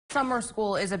Summer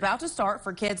school is about to start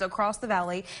for kids across the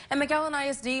valley, and McAllen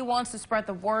ISD wants to spread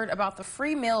the word about the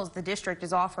free meals the district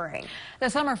is offering. The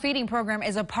summer feeding program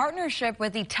is a partnership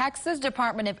with the Texas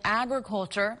Department of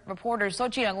Agriculture. Reporter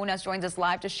Xochi joins us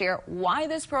live to share why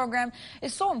this program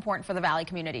is so important for the valley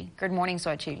community. Good morning,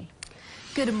 Xochi.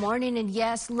 Good morning, and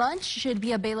yes, lunch should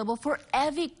be available for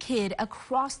every kid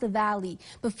across the valley,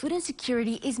 but food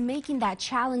insecurity is making that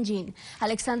challenging.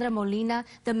 Alexandra Molina,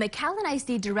 the McAllen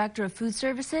ISD Director of Food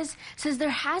Services, says there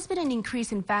has been an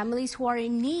increase in families who are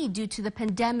in need due to the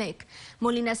pandemic.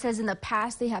 Molina says in the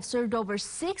past they have served over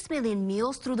 6 million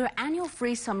meals through their annual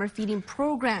free summer feeding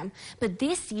program, but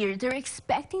this year they're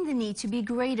expecting the need to be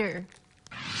greater.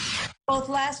 Both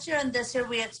last year and this year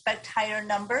we expect higher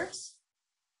numbers.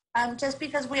 Just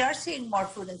because we are seeing more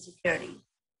food insecurity.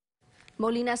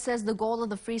 Molina says the goal of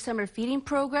the free summer feeding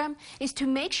program is to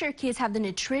make sure kids have the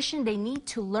nutrition they need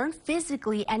to learn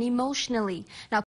physically and emotionally. Now,